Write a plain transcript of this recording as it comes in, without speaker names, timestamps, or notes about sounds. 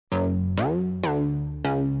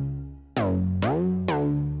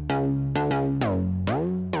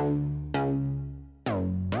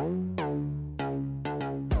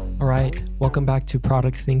Welcome back to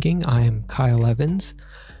Product Thinking. I am Kyle Evans,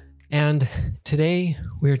 and today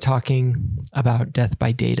we're talking about death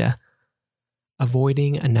by data,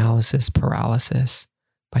 avoiding analysis paralysis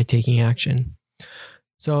by taking action.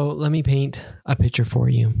 So let me paint a picture for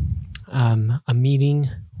you, a meeting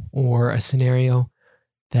or a scenario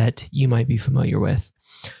that you might be familiar with.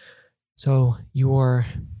 So you're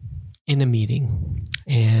in a meeting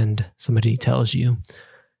and somebody tells you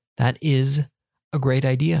that is a great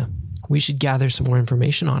idea. We should gather some more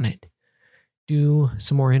information on it, do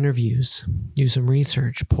some more interviews, do some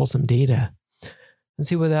research, pull some data, and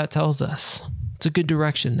see what that tells us. It's a good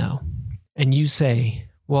direction though. And you say,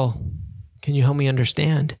 well, can you help me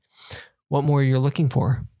understand what more you're looking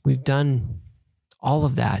for? We've done all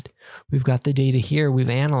of that. We've got the data here. We've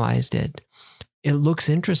analyzed it. It looks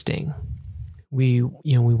interesting. We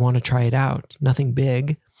want to try it out. Nothing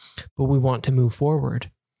big, but we want to move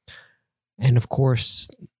forward. And of course,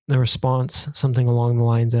 the response, something along the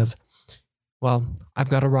lines of, well, I've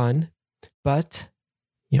got to run, but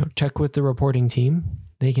check with the reporting team.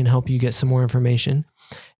 They can help you get some more information,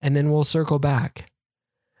 and then we'll circle back.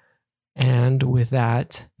 And with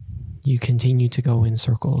that, you continue to go in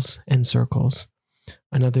circles and circles.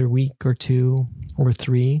 Another week or two or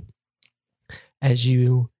three, as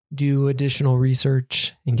you do additional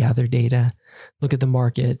research and gather data, look at the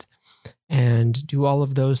market, and do all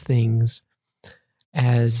of those things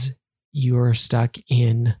as you're stuck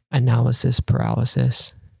in analysis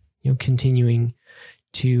paralysis, continuing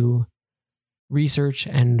to research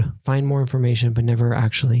and find more information, but never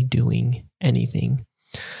actually doing anything.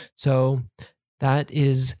 So that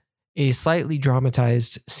is a slightly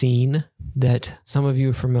dramatized scene that some of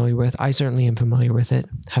you are familiar with. I certainly am familiar with it,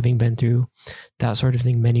 having been through that sort of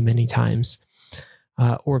thing many, many times,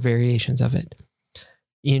 or variations of it,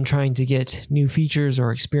 in trying to get new features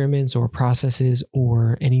or experiments or processes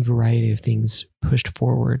or any variety of things pushed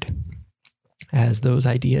forward as those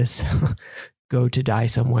ideas go to die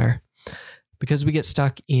somewhere, because we get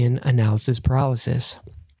stuck in analysis paralysis.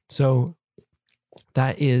 So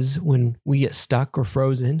that is when we get stuck or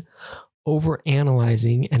frozen over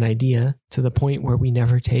analyzing an idea to the point where we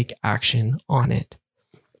never take action on it.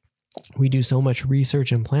 We do so much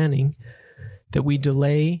research and planning that we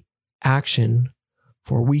delay action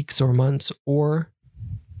for weeks or months or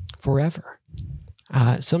forever.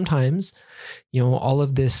 Sometimes, all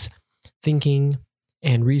of this thinking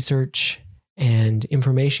and research and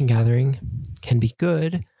information gathering can be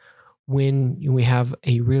good when we have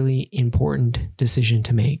a really important decision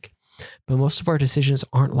to make. But most of our decisions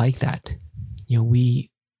aren't like that. We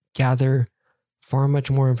gather far much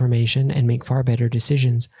more information and make far better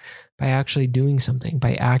decisions by actually doing something,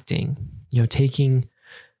 by acting, taking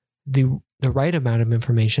the right amount of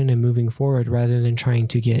information and moving forward rather than trying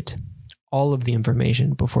to get all of the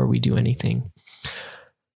information before we do anything.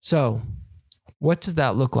 So what does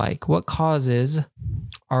that look like? What causes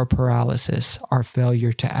our paralysis, our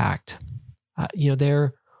failure to act?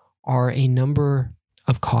 There are a number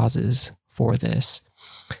of causes for this.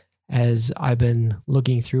 As I've been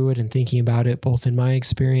looking through it and thinking about it, both in my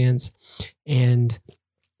experience and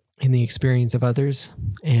in the experience of others,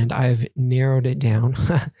 and I've narrowed it down,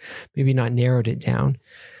 maybe not narrowed it down,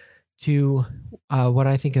 to what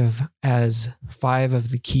I think of as 5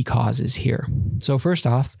 of the key causes here. So first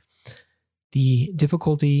off, the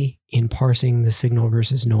difficulty in parsing the signal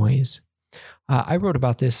versus noise. I wrote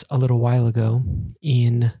about this a little while ago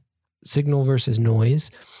in Signal versus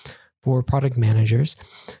Noise for product managers.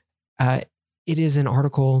 It is an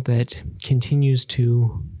article that continues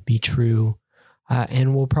to be true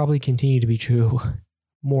and will probably continue to be true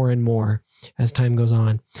more and more as time goes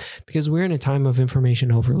on, because we're in a time of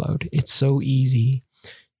information overload. It's so easy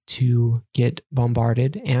to get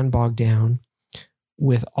bombarded and bogged down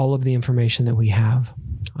with all of the information that we have.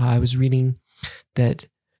 I was reading that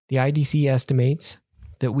the IDC estimates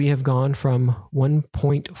that we have gone from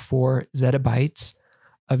 1.4 zettabytes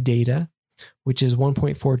of data, which is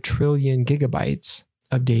 1.4 trillion gigabytes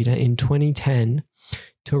of data in 2010,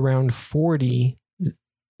 to around 40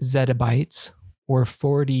 zettabytes or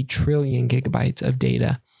 40 trillion gigabytes of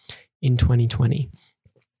data in 2020.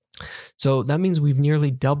 So that means we've nearly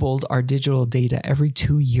doubled our digital data every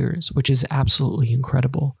 2 years, which is absolutely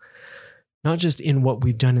incredible. Not just in what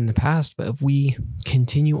we've done in the past, but if we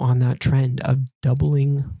continue on that trend of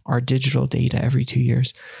doubling our digital data every 2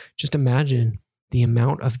 years, just imagine the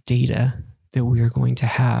amount of data that we are going to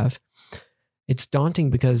have. It's daunting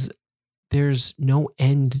because there's no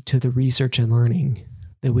end to the research and learning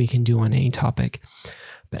that we can do on any topic.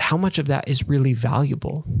 But how much of that is really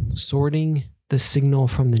valuable? Sorting the signal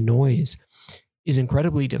from the noise is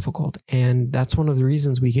incredibly difficult. And that's one of the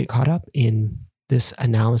reasons we get caught up in this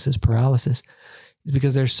analysis paralysis, is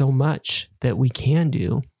because there's so much that we can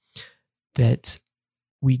do that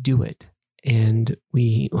we do it. And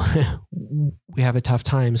we have a tough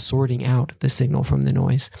time sorting out the signal from the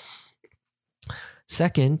noise.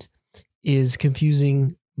 Second is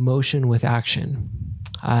confusing motion with action.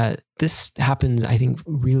 This happens, I think,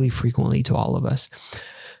 really frequently to all of us.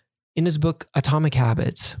 In his book, Atomic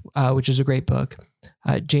Habits, which is a great book,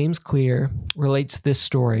 James Clear relates this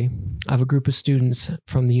story of a group of students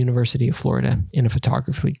from the University of Florida in a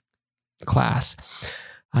photography class.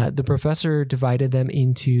 The professor divided them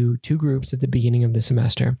into two groups at the beginning of the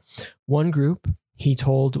semester. One group, he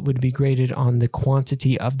told, would be graded on the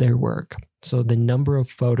quantity of their work. So the number of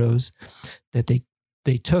photos that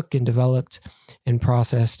they took and developed and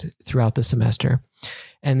processed throughout the semester.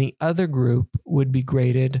 And the other group would be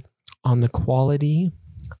graded on the quality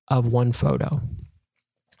of one photo.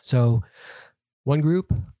 So one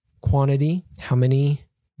group, quantity, how many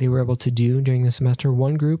they were able to do during the semester.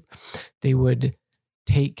 One group, they would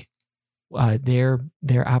take their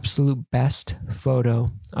absolute best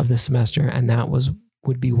photo of the semester, and that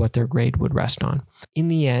would be what their grade would rest on. In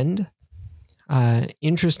the end,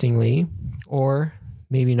 interestingly, or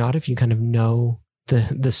maybe not if you kind of know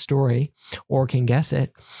the story or can guess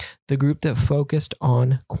it, the group that focused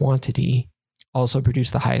on quantity also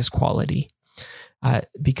produced the highest quality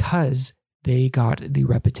because they got the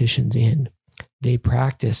repetitions in. They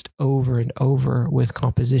practiced over and over with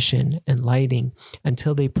composition and lighting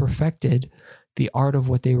until they perfected the art of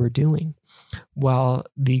what they were doing. While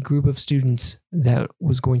the group of students that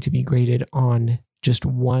was going to be graded on just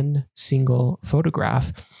one single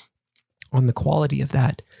photograph, on the quality of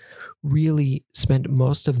that, really spent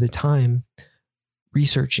most of the time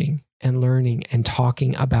researching and learning and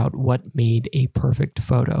talking about what made a perfect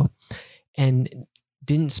photo, and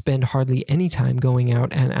didn't spend hardly any time going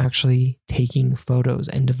out and actually taking photos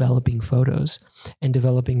and developing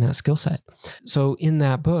that skill set. So in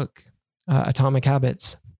that book, Atomic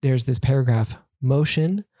Habits, there's this paragraph: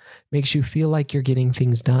 motion makes you feel like you're getting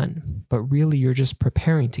things done, but really you're just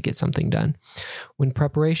preparing to get something done. When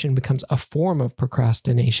preparation becomes a form of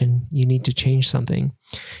procrastination, you need to change something.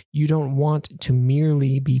 You don't want to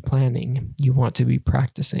merely be planning, you want to be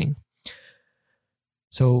practicing.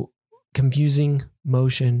 So confusing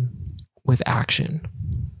motion with action,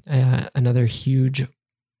 another huge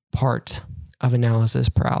part of analysis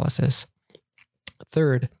paralysis.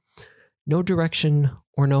 Third, no direction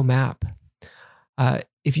or no map.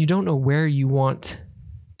 If you don't know where you want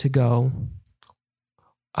to go,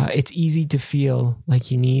 it's easy to feel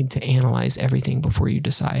like you need to analyze everything before you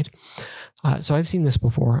decide. So I've seen this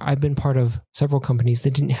before. I've been part of several companies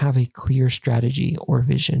that didn't have a clear strategy or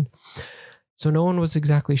vision. So no one was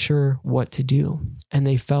exactly sure what to do, and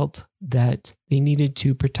they felt that they needed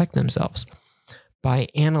to protect themselves by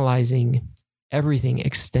analyzing everything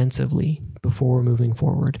extensively before moving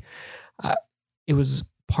forward. It was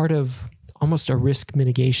part of almost a risk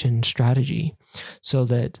mitigation strategy so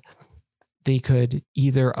that they could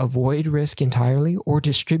either avoid risk entirely or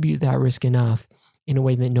distribute that risk enough in a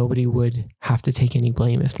way that nobody would have to take any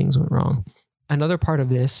blame if things went wrong. Another part of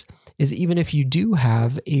this is, even if you do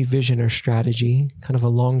have a vision or strategy, kind of a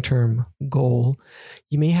long-term goal,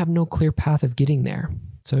 you may have no clear path of getting there.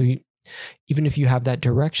 So even if you have that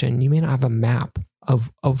direction, you may not have a map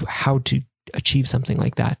of how to achieve something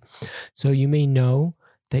like that. So you may know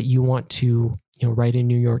that you want to, write a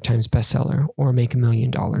New York Times bestseller or make $1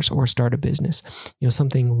 million or start a business,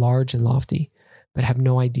 something large and lofty, but have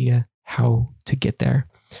no idea how to get there.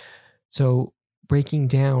 So breaking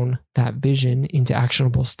down that vision into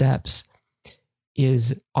actionable steps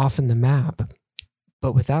is often the map,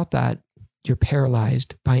 but without that, you're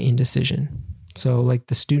paralyzed by indecision. So like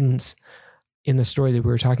the students in the story that we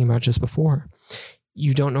were talking about just before,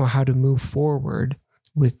 you don't know how to move forward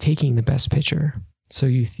with taking the best picture. So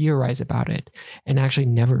you theorize about it and actually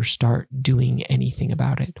never start doing anything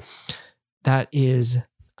about it. That is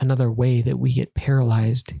another way that we get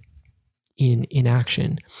paralyzed in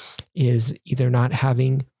inaction, is either not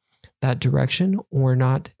having that direction or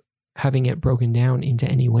not having it broken down into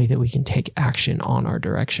any way that we can take action on our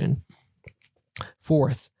direction.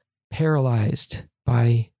 Fourth, paralyzed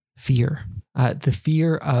by fear. The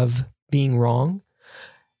fear of being wrong,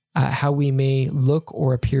 how we may look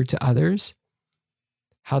or appear to others,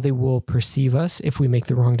 how they will perceive us if we make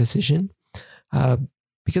the wrong decision,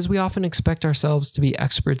 because we often expect ourselves to be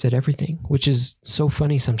experts at everything, which is so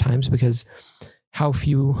funny sometimes because how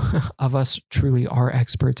few of us truly are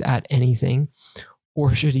experts at anything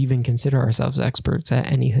or should even consider ourselves experts at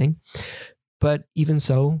anything. But even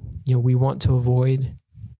so, we want to avoid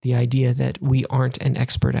the idea that we aren't an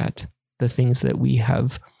expert at the things that we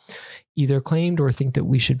have either claimed or think that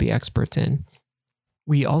we should be experts in.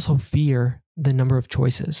 We also fear the number of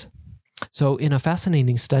choices. So in a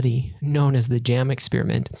fascinating study known as the JAM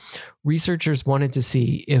experiment, researchers wanted to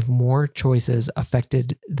see if more choices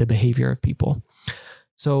affected the behavior of people.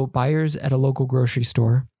 So buyers at a local grocery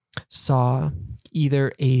store saw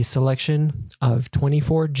either a selection of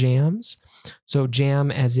 24 jams, so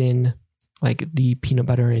jam as in like the peanut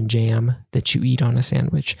butter and jam that you eat on a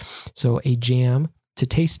sandwich. So a jam to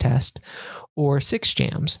taste test, or 6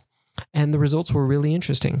 jams. And the results were really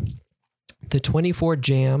interesting. The 24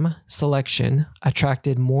 jam selection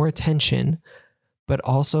attracted more attention, but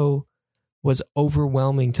also was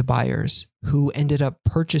overwhelming to buyers who ended up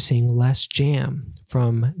purchasing less jam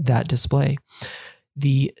from that display.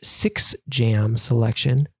 The 6 jam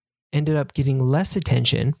selection ended up getting less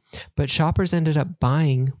attention, but shoppers ended up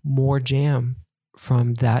buying more jam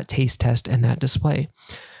from that taste test and that display.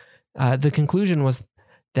 The conclusion was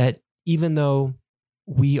that even though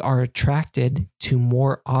we are attracted to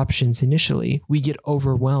more options initially, we get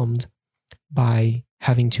overwhelmed by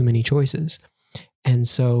having too many choices. And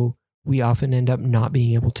so we often end up not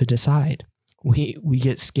being able to decide. We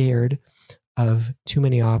get scared of too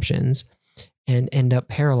many options and end up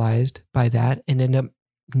paralyzed by that and end up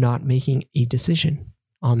not making a decision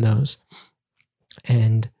on those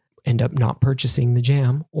and end up not purchasing the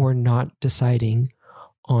jam or not deciding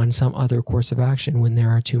on some other course of action when there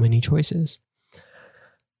are too many choices.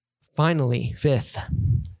 Finally, 5th,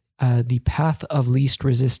 the path of least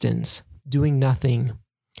resistance. Doing nothing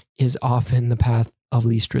is often the path of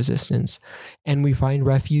least resistance, and we find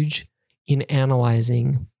refuge in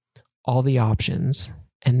analyzing all the options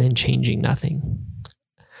and then changing nothing.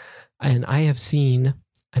 And I have seen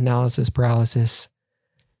analysis paralysis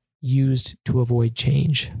used to avoid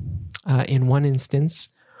change. In one instance,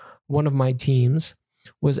 one of my teams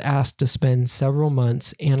was asked to spend several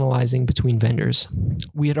months analyzing between vendors.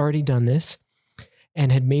 We had already done this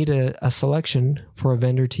and had made a selection for a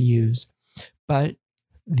vendor to use, but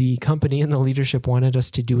the company and the leadership wanted us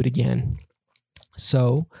to do it again.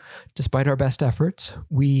 So, despite our best efforts,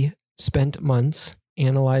 we spent months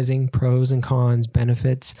analyzing pros and cons,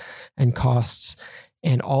 benefits and costs,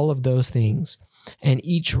 and all of those things. And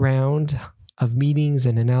each round of meetings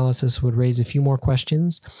and analysis would raise a few more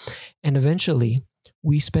questions. And eventually,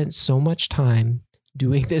 we spent so much time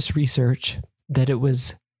doing this research that it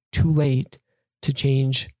was too late to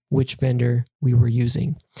change which vendor we were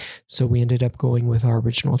using. So we ended up going with our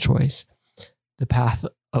original choice, the path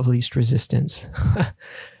of least resistance.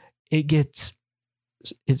 It's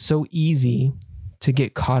so easy to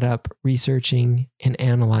get caught up researching and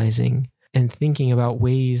analyzing and thinking about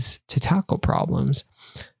ways to tackle problems.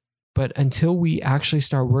 But until we actually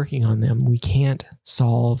start working on them, we can't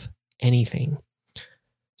solve anything.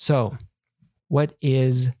 So, what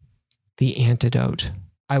is the antidote?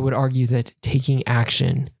 I would argue that taking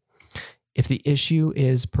action. If the issue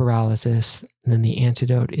is paralysis, then the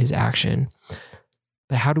antidote is action.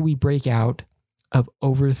 But how do we break out of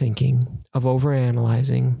overthinking, of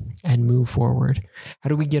overanalyzing, and move forward? How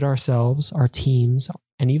do we get ourselves, our teams,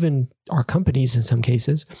 and even our companies in some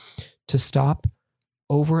cases to stop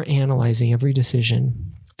overanalyzing every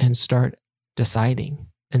decision and start deciding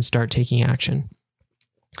and start taking action?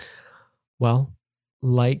 Well,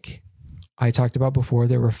 like I talked about before,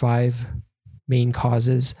 there were 5 main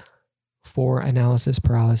causes for analysis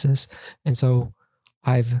paralysis. And so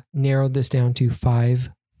I've narrowed this down to 5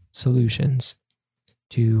 solutions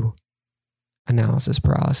to analysis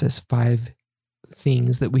paralysis, 5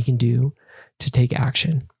 things that we can do to take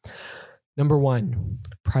action. Number 1,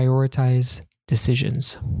 prioritize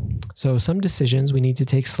decisions. So some decisions we need to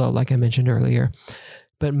take slow, like I mentioned earlier,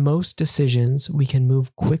 but most decisions we can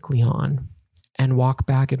move quickly on and walk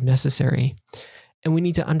back if necessary. And we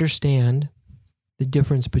need to understand the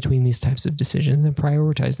difference between these types of decisions and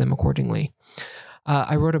prioritize them accordingly.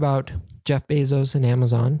 I wrote about Jeff Bezos and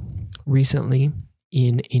Amazon recently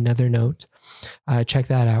in another note. Check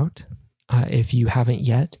that out if you haven't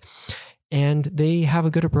yet. And they have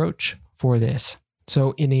a good approach for this.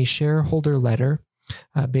 So in a shareholder letter,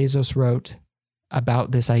 Bezos wrote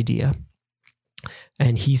about this idea.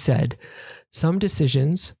 And he said, some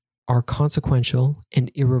decisions are consequential and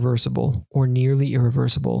irreversible, or nearly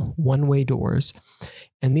irreversible, one-way doors.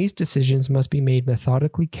 And these decisions must be made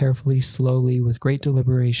methodically, carefully, slowly, with great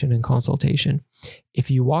deliberation and consultation. If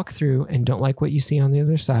you walk through and don't like what you see on the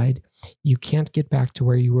other side, you can't get back to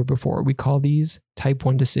where you were before. We call these type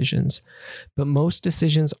 1 decisions. But most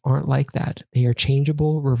decisions aren't like that. They are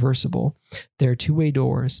changeable, reversible. They're two-way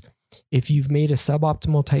doors. If you've made a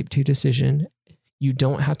suboptimal type 2 decision, you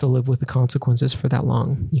don't have to live with the consequences for that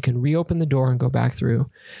long. You can reopen the door and go back through.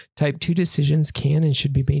 Type 2 decisions can and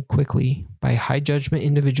should be made quickly by high judgment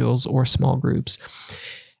individuals or small groups.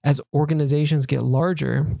 As organizations get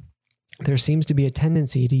larger, there seems to be a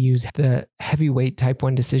tendency to use the heavyweight type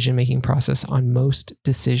 1 decision-making process on most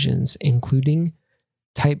decisions, including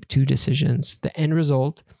type 2 decisions. The end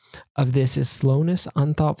result of this is slowness,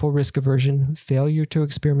 unthoughtful risk aversion, failure to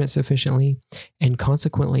experiment sufficiently, and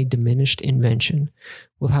consequently diminished invention.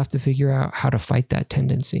 We'll have to figure out how to fight that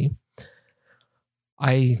tendency.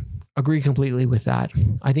 I agree completely with that.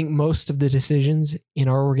 I think most of the decisions in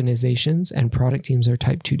our organizations and product teams are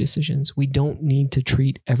type 2 decisions. We don't need to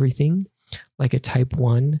treat everything like a type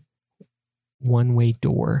 1 one-way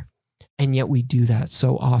door. And yet we do that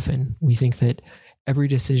so often. We think that every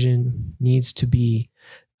decision needs to be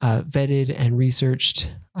vetted and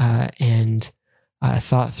researched and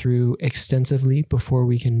thought through extensively before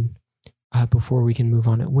we can move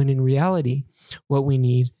on it. When in reality, what we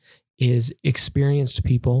need is experienced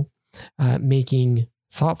people making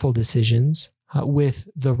thoughtful decisions with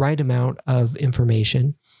the right amount of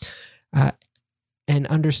information and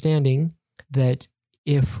understanding that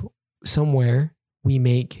if somewhere we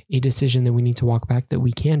make a decision that we need to walk back, that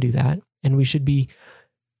we can do that, and we should be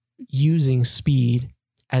using speed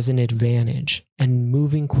as an advantage and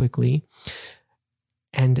moving quickly.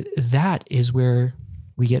 And that is where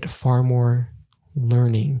we get far more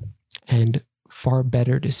learning and far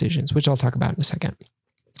better decisions, which I'll talk about in a second.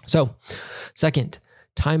 So, second,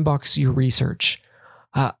 time box your research.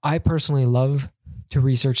 I personally love to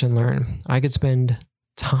research and learn. I could spend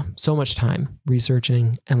so much time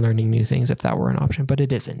researching and learning new things if that were an option, but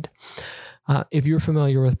it isn't. If you're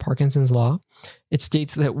familiar with Parkinson's law, it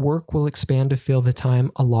states that work will expand to fill the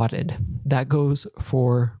time allotted. That goes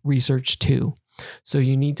for research too. So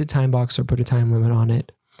you need to time box or put a time limit on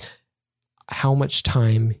it, how much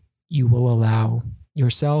time you will allow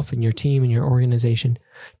yourself and your team and your organization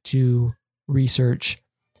to research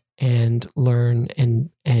and learn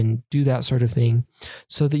and do that sort of thing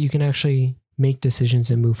so that you can actually make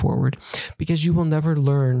decisions and move forward, because you will never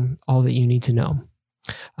learn all that you need to know.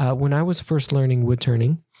 When I was first learning wood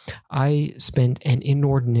turning, I spent an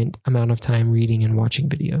inordinate amount of time reading and watching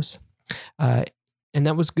videos. And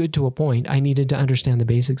that was good to a point. I needed to understand the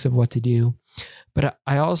basics of what to do, but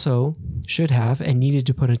I also should have and needed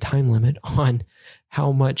to put a time limit on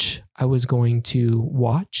how much I was going to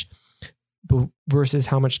watch versus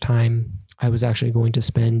how much time I was actually going to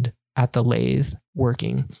spend at the lathe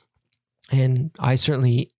working. And I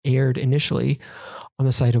certainly erred initially on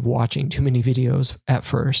the side of watching too many videos at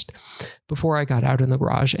first before I got out in the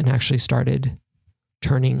garage and actually started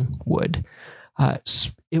turning wood.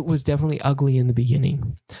 It was definitely ugly in the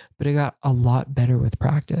beginning, but it got a lot better with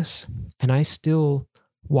practice. And I still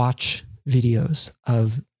watch videos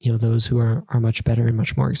of those who are much better and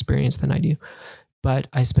much more experienced than I do. But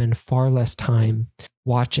I spend far less time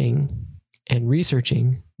watching and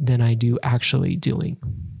researching than I do actually doing.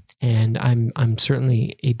 And I'm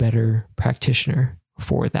certainly a better practitioner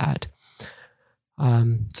for that.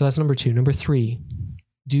 So that's number 2. Number 3,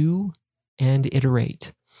 do and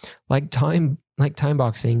iterate. Like time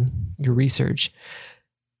boxing your research,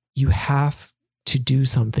 you have to do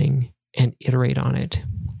something and iterate on it.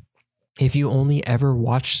 If you only ever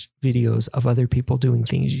watch videos of other people doing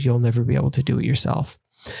things, you'll never be able to do it yourself.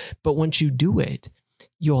 But once you do it,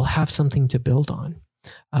 you'll have something to build on.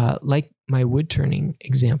 Like my wood turning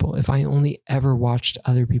example, if I only ever watched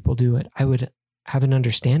other people do it, I would have an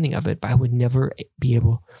understanding of it, but I would never be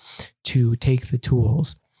able to take the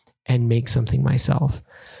tools and make something myself.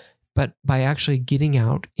 But by actually getting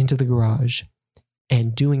out into the garage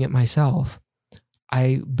and doing it myself,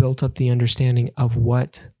 I built up the understanding of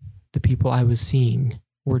what the people I was seeing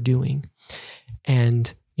were doing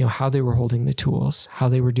and how they were holding the tools, how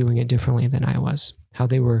they were doing it differently than I was, how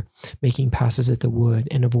they were making passes at the wood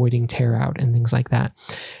and avoiding tear out and things like that.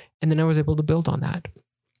 And then I was able to build on that.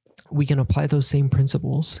 We can apply those same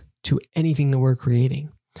principles to anything that we're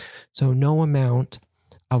creating. So no amount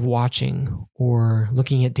of watching or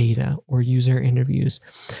looking at data or user interviews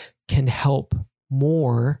can help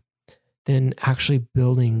more than actually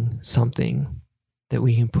building something that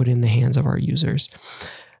we can put in the hands of our users.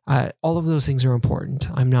 All of those things are important.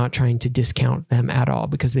 I'm not trying to discount them at all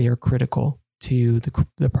because they are critical to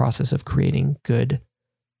the process of creating good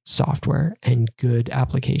software and good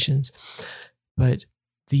applications. But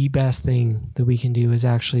the best thing that we can do is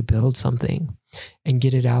actually build something and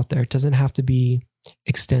get it out there. It doesn't have to be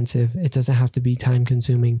extensive. It doesn't have to be time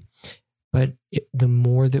consuming, but the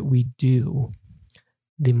more that we do,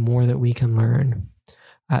 the more that we can learn.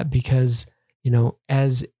 because,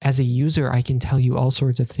 as a user, I can tell you all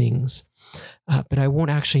sorts of things, but I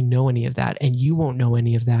won't actually know any of that. And you won't know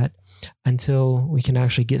any of that until we can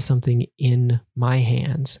actually get something in my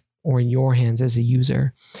hands or in your hands as a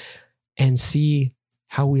user and see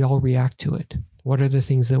how we all react to it. What are the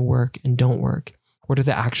things that work and don't work? What are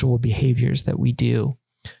the actual behaviors that we do?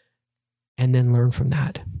 And then learn from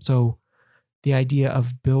that. So the idea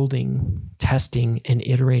of building, testing, and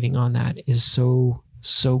iterating on that is so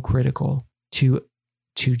critical to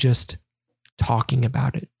just talking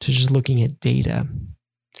about it, to just looking at data.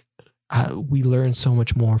 We learn so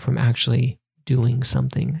much more from actually doing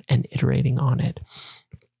something and iterating on it.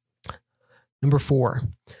 Number 4,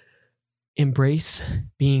 embrace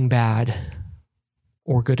being bad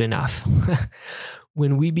or good enough.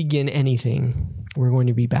 When we begin anything, we're going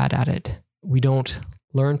to be bad at it. We don't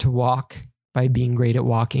learn to walk by being great at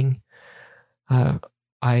walking.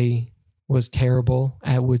 I was terrible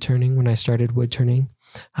at wood turning when I started wood turning.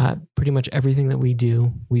 Pretty much everything that we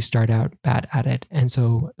do, we start out bad at it. And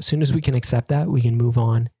so as soon as we can accept that, we can move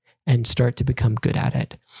on and start to become good at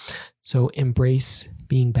it. So embrace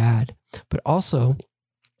being bad, but also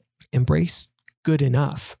embrace good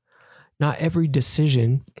enough. Not every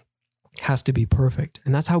decision has to be perfect.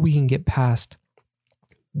 And that's how we can get past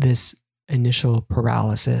this initial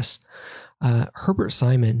paralysis. Herbert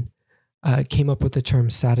Simon came up with the term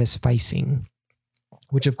satisficing,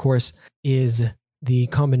 which of course is the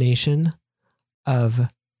combination of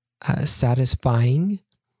satisfying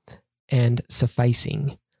and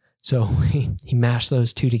sufficing. So he mashed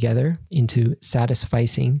those two together into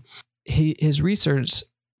satisficing. His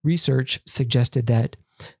research suggested that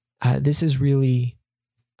this is really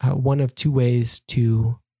one of two ways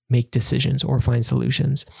to make decisions or find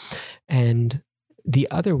solutions. And the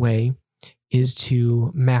other way is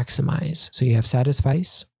to maximize. So you have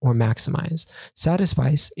satisfice or maximize.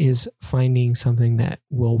 Satisfice is finding something that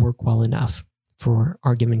will work well enough for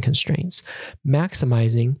our given constraints.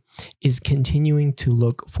 Maximizing is continuing to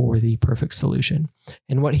look for the perfect solution.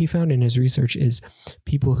 And what he found in his research is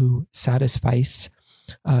people who satisfice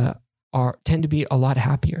tend to be a lot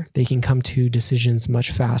happier. They can come to decisions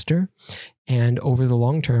much faster, and over the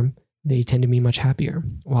long term, they tend to be much happier.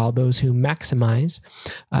 While those who maximize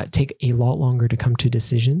take a lot longer to come to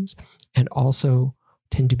decisions and also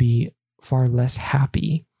tend to be far less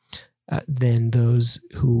happy than those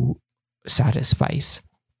who satisfice.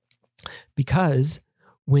 Because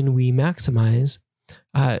when we maximize,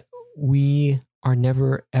 we are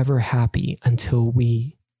never ever happy until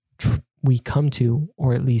we come to,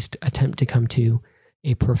 or at least attempt to come to,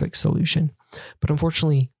 a perfect solution. But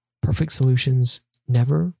unfortunately, perfect solutions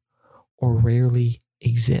never or rarely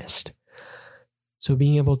exist. So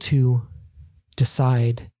being able to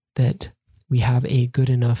decide that we have a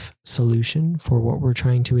good enough solution for what we're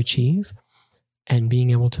trying to achieve and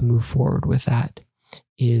being able to move forward with that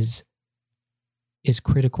is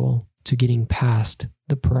critical to getting past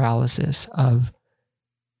the paralysis of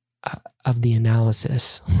the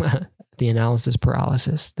analysis, the analysis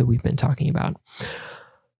paralysis that we've been talking about.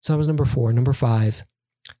 So that was number 4. Number 5,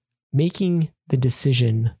 making the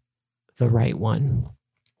decision the right one.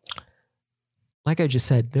 Like I just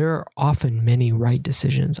said, there are often many right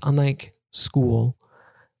decisions. Unlike school,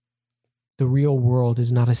 the real world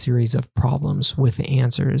is not a series of problems with the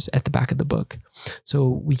answers at the back of the book. So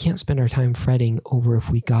we can't spend our time fretting over if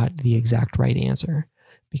we got the exact right answer,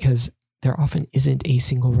 because there often isn't a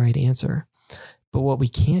single right answer. But what we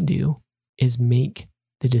can do is make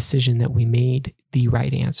the decision that we made the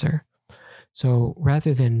right answer. So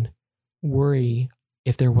rather than worry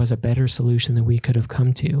if there was a better solution that we could have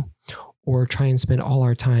come to, or try and spend all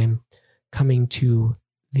our time coming to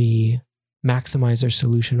the maximizer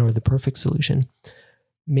solution or the perfect solution,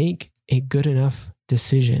 make a good enough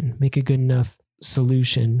decision, make a good enough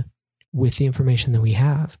solution with the information that we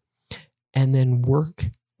have, and then work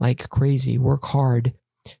like crazy, work hard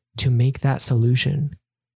to make that solution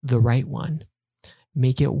the right one.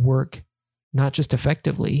 Make it work not just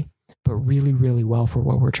effectively, but really, really well for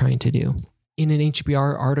what we're trying to do. In an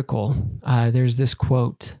HBR article, there's this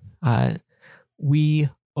quote, we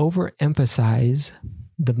overemphasize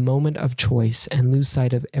the moment of choice and lose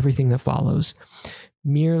sight of everything that follows.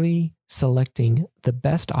 Merely selecting the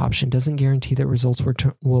best option doesn't guarantee that results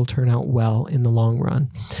will turn out well in the long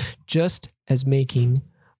run. Just as making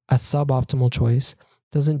a suboptimal choice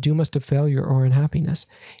doesn't doom us to failure or unhappiness.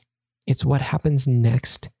 It's what happens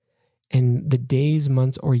next and the days,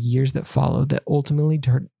 months, or years that follow that ultimately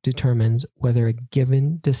determines whether a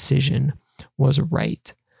given decision was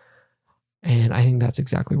right. And I think that's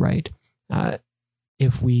exactly right.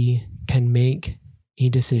 If we can make a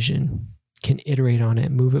decision can iterate on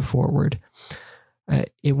it, move it forward.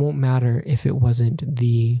 It won't matter if it wasn't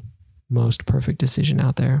the most perfect decision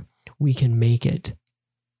out there. We can make it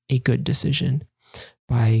a good decision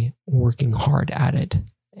by working hard at it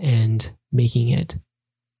and making it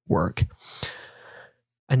work.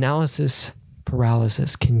 Analysis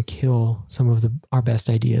paralysis can kill some of our best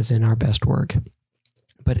ideas and our best work.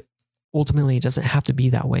 But ultimately, it doesn't have to be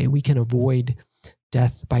that way. We can avoid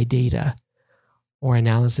death by data or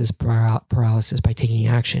analysis paralysis by taking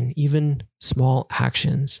action, even small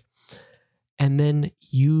actions, and then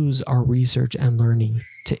use our research and learning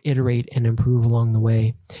to iterate and improve along the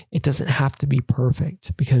way. It doesn't have to be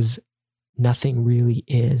perfect because nothing really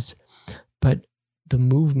is, but the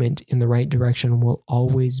movement in the right direction will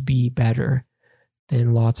always be better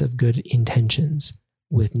than lots of good intentions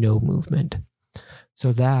with no movement.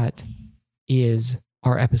 So that is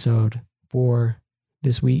our episode for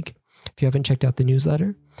this week. If you haven't checked out the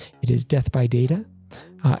newsletter, it is Death by Data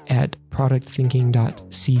at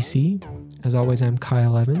productthinking.cc. As always, I'm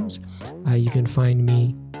Kyle Evans. You can find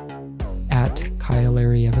me at Kyle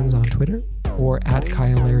Larry Evans on Twitter or at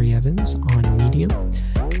Kyle Larry Evans on Medium.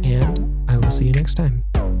 And I will see you next time.